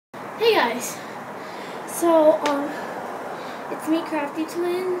Hey guys, so it's me, Crafty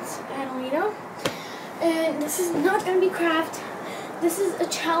Twins, Adelino, and this is not going to be craft. This is a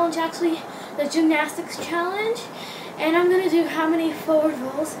challenge, actually, the gymnastics challenge, and I'm going to do how many forward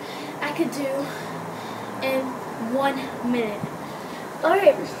rolls I could do in 1 minute.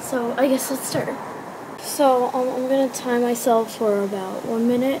 Alright, so I guess let's start. So I'm going to time myself for about 1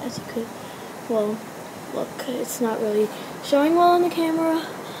 minute, as you could, well, look, it's not really showing well on the camera,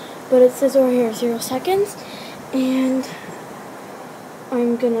 but it says over here 0 seconds, and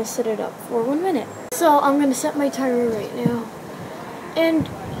I'm gonna set it up for 1 minute. So I'm gonna set my timer right now. And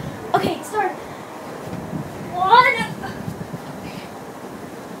okay, start. 1,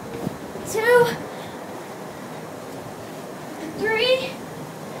 2, 3,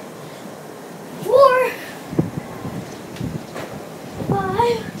 4,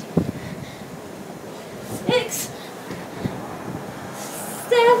 5, 6,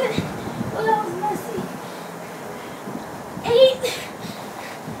 7, oh that was messy, 8,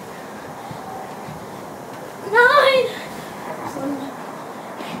 9,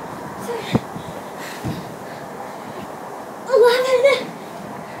 10, 11,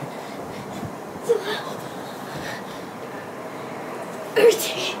 12,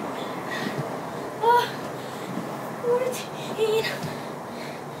 13, 14,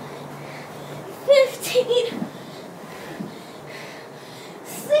 15,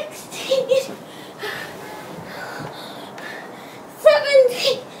 16,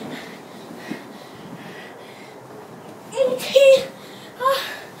 17, 18,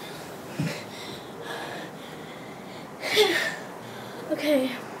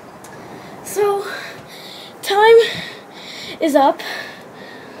 okay, so time is up.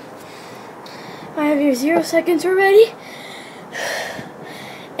 I have your 0 seconds already,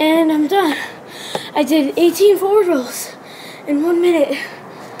 and I'm done. I did 18 forward rolls in 1 minute.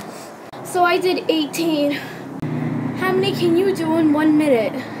 So I did 18. How many can you do in 1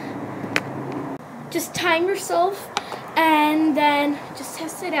 minute? Just time yourself and then just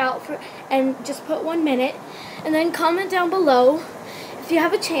test it out and just put 1 minute, and then comment down below if you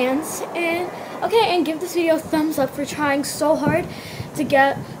have a chance, and okay, and give this video a thumbs up for trying so hard to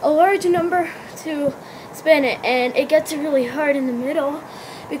get a large number to spin it, and it gets really hard in the middle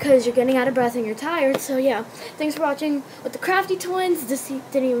because you're getting out of breath and you're tired. So yeah, thanks for watching with the Crafty Twins. This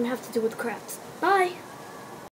didn't even have to do with crafts. Bye.